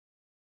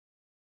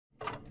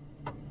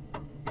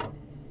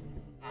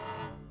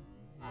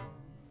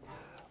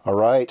All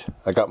right,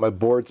 I got my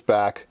boards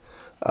back.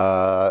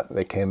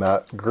 They came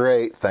out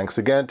great. Thanks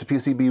again to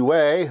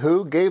PCBWay,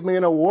 who gave me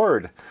an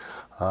award.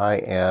 I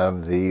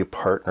am the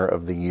Partner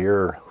of the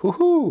Year.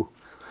 Woohoo!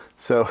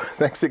 So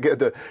thanks again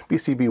to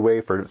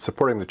PCBWay for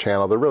supporting the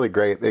channel. They're really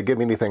great. They give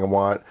me anything I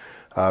want.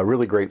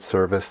 Really great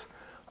service.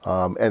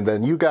 And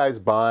then you guys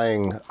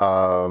buying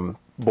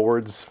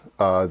boards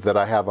that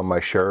I have on my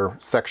share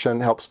section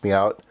helps me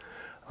out.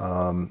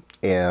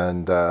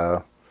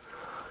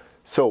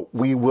 So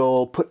we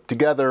will put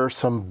together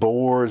some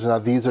boards. Now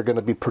these are going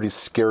to be pretty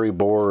scary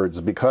boards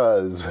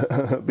because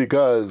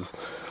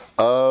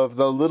of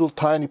the little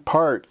tiny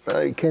part.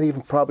 You can't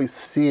even probably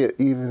see it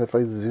even if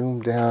I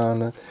zoom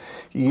down.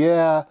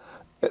 Yeah,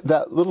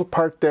 that little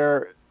part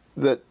there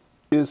that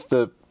is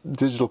the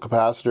digital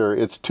capacitor.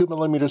 It's 2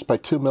 millimeters by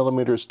 2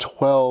 millimeters,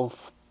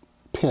 12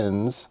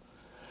 pins,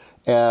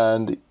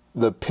 and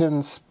the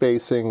pin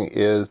spacing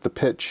is, the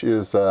pitch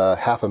is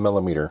 0.5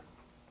 millimeter.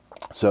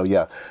 So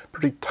yeah,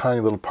 pretty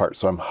tiny little part.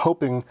 So I'm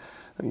hoping,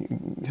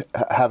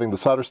 having the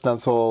solder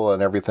stencil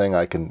and everything,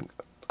 I can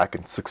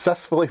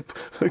successfully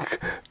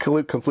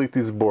complete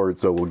these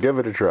boards. So we'll give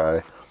it a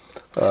try.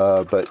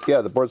 But yeah,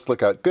 the boards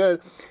look out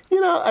good.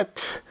 You know,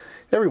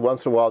 every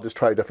once in a while just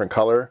try a different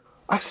color.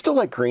 I still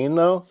like green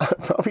though. I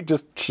probably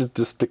should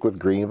just stick with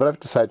green, but I've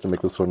decided to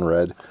make this one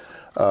red.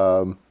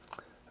 Yeah,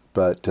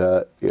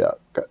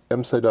 got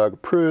IMSAI dog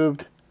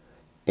approved.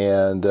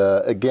 And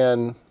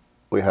again,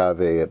 we have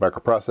a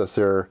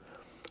microprocessor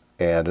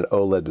and an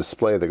OLED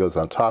display that goes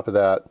on top of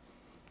that.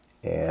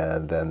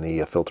 And then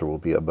the filter will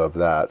be above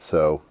that.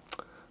 So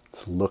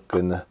it's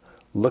looking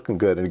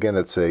good. And again,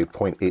 it's a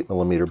 0.8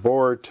 millimeter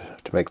board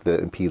to make the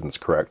impedance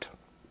correct.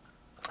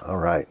 All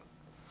right.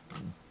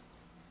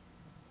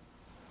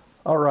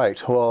 All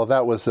right, well,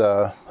 that was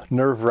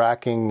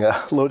nerve-wracking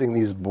loading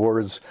these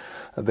boards.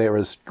 They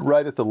was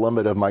right at the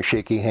limit of my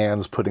shaky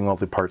hands putting all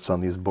the parts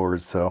on these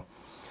boards. So,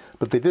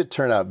 but they did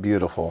turn out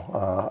beautiful.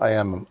 I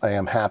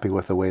am happy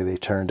with the way they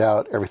turned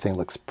out. Everything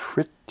looks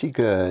pretty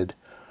good.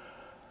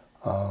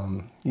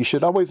 You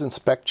should always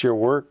inspect your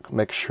work,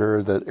 make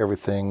sure that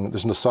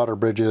there's no solder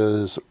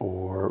bridges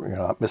or you're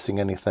not missing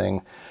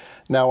anything.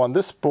 Now on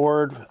this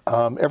board,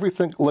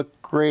 everything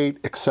looked great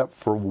except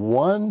for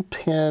one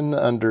pin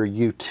under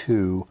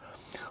U2.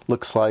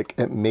 Looks like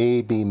it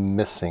may be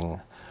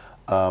missing.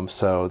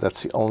 So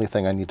that's the only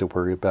thing I need to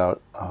worry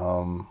about.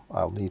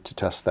 I'll need to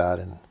test that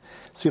and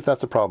see if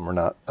that's a problem or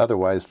not.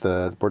 Otherwise,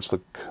 the boards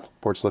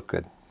look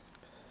good.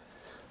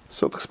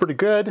 So it looks pretty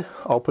good,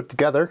 all put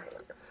together.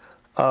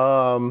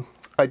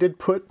 I did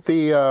put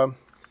the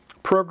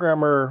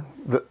programmer.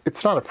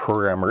 It's not a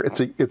programmer. It's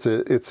a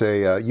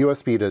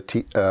USB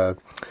to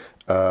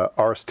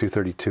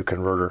RS-232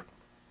 converter.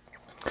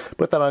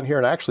 Put that on here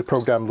and I actually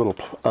programmed a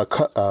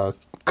little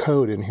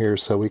code in here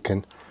so we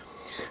can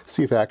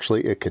see if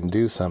actually it can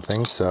do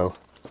something. So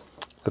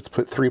let's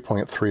put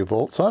 3.3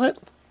 volts on it,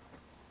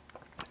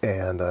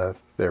 and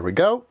there we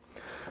go.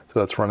 So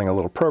that's running a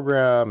little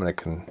program, and it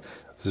can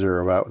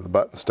zero out with the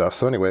button stuff.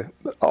 So anyway,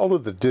 all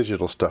of the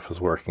digital stuff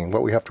is working.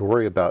 What we have to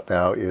worry about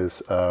now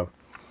is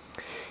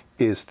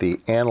the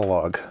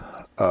analog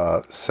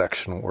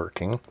section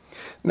working.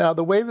 Now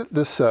the way that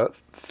this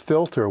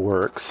filter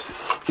works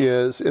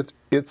is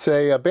it's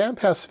a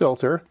bandpass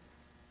filter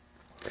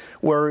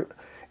where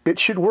it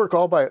should work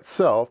all by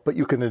itself, but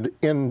you can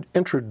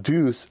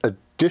introduce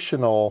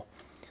additional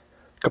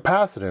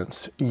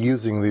capacitance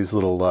using these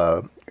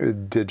little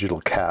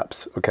digital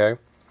caps, okay?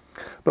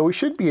 But we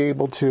should be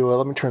able to,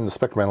 let me turn the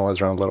spectrum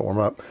analyzer on and let it warm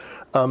up.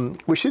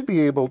 We should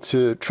be able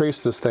to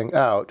trace this thing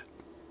out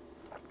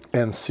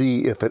and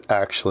see if it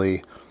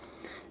actually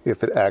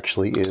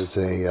is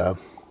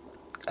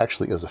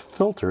a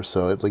filter.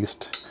 So at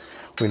least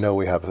we know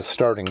we have a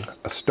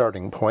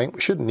starting point.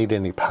 We shouldn't need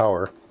any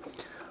power.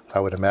 I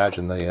would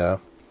imagine the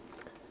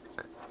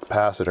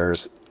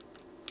capacitors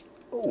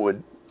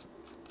would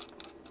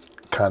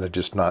kind of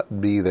just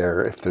not be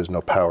there if there's no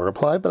power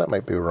applied, but I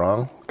might be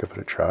wrong. Give it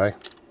a try.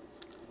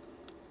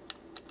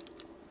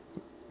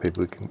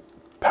 Maybe we can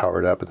power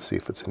it up and see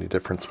if it's any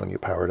difference when you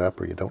power it up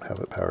or you don't have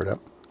it powered up.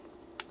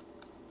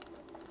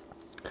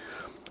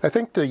 I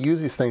think to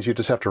use these things, you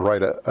just have to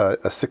write a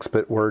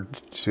 6-bit word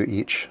to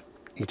each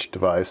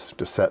device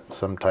to set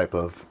some type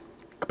of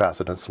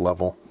capacitance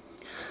level.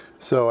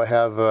 So I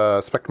have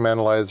a spectrum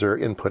analyzer,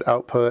 input,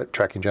 output,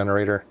 tracking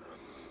generator.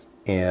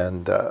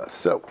 And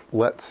so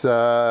let's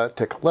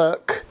take a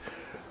look.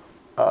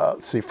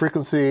 Let's see,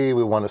 frequency,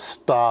 we want to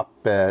stop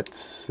at,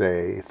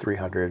 say,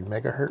 300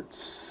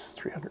 megahertz.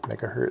 300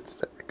 megahertz,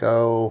 there we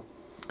go.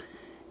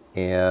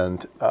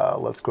 And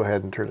let's go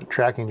ahead and turn the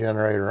tracking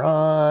generator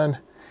on.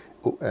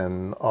 Ooh,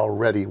 and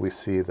already we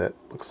see that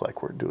looks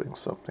like we're doing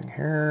something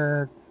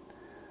here.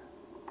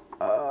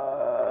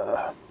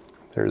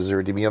 There's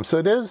 0 dBm, so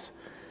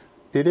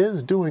it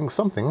is doing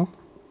something.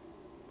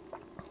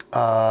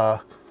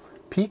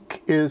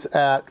 Peak is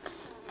at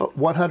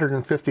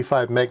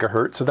 155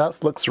 megahertz, so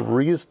that looks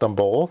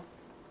reasonable.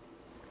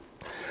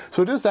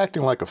 So it is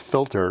acting like a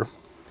filter.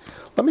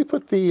 Let me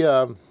put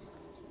the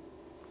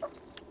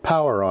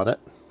power on it.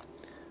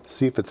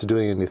 See if it's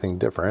doing anything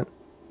different.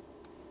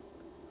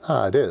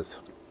 Ah, it is.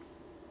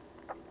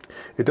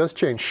 It does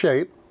change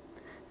shape,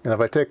 and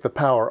if I take the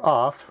power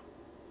off,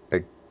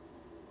 it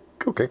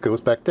goes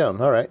back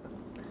down. All right.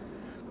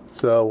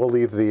 So we'll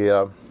leave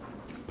the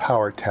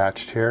power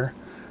attached here.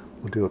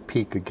 We'll do a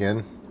peak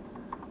again.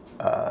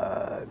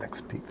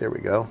 Next peak, there we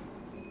go.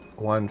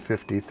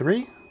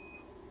 153.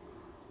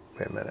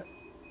 Wait a minute.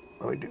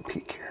 Let me do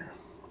peak here.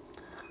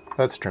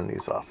 Let's turn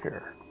these off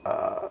here.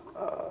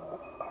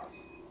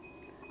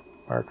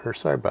 Marker,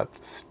 sorry about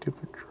the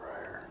stupid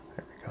dryer.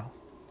 There we go.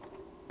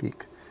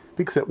 Peak.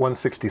 Peak's at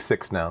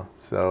 166 now,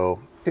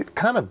 so it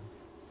kind of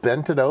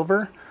bent it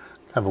over.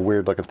 I have a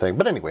weird looking thing,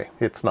 but anyway,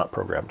 it's not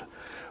programmed.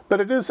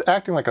 But it is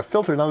acting like a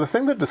filter. Now the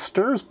thing that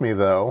disturbs me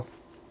though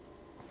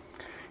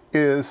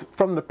is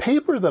from the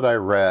paper that I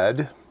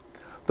read,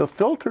 the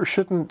filter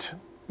shouldn't,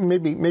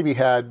 maybe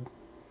had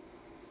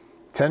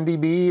 10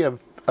 dB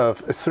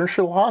of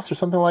insertion loss or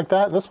something like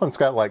that. This one's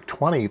got like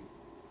 26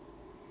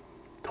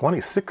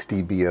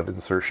 dB of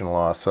insertion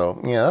loss, so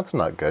yeah, that's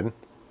not good.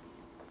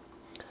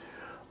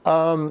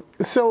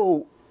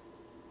 So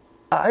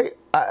I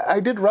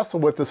did wrestle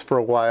with this for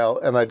a while,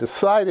 and I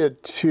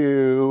decided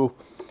to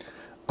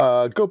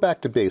go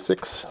back to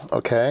basics,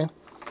 okay?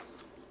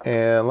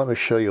 And let me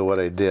show you what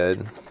I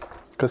did,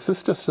 because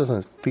this just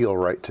doesn't feel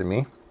right to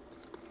me.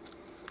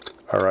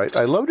 All right,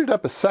 I loaded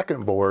up a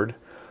second board,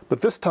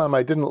 but this time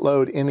I didn't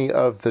load any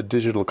of the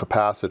digital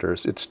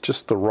capacitors. It's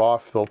just the raw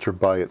filter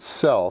by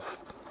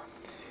itself,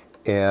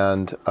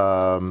 and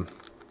none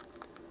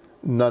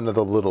of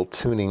the little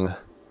tuning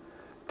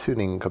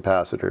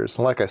capacitors.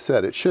 And like I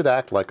said, it should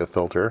act like a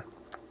filter,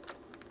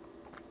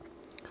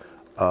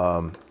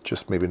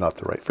 just maybe not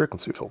the right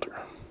frequency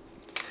filter.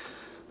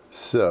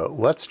 So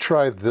let's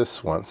try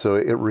this one. So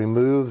it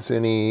removes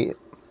any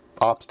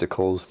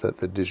obstacles that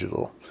the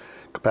digital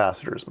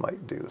capacitors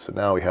might do. So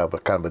now we have a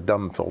kind of a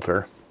dumb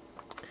filter.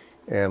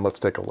 And let's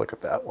take a look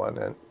at that one.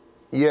 And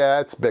yeah,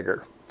 it's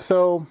bigger.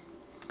 So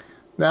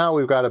now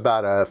we've got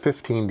about a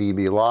 15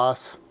 dB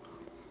loss.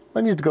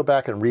 I need to go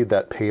back and read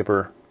that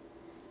paper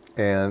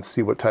and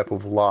see what type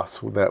of loss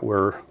that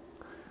we're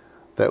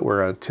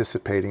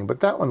anticipating. But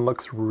that one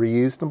looks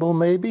reasonable,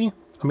 maybe.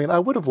 I mean, I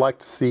would have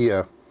liked to see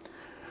a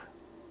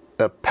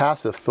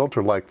passive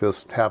filter like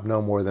this have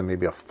no more than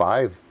maybe a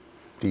 5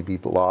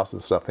 dB loss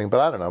and stuff thing, but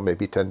I don't know,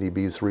 maybe 10 dB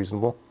is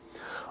reasonable.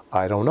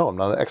 I don't know, I'm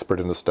not an expert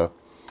in this stuff.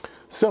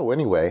 So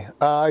anyway,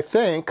 I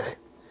think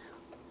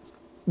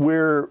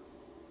and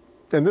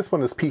this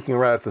one is peaking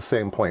right at the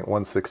same point,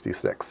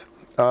 166.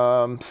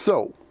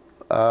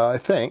 I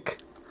think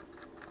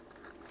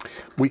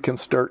we can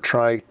start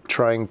trying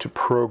to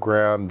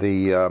program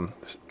the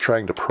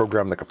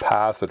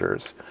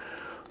capacitors.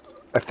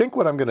 I think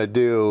what I'm going to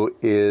do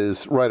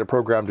is write a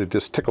program to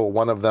just tickle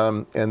one of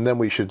them, and then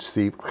we should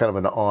see kind of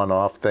an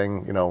on-off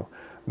thing, you know,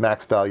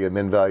 max value,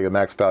 min value,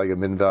 max value,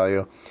 min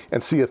value,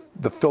 and see if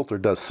the filter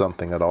does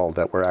something at all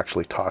that we're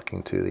actually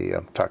talking to the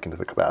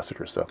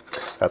capacitor. So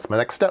that's my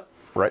next step,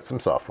 write some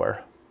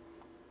software.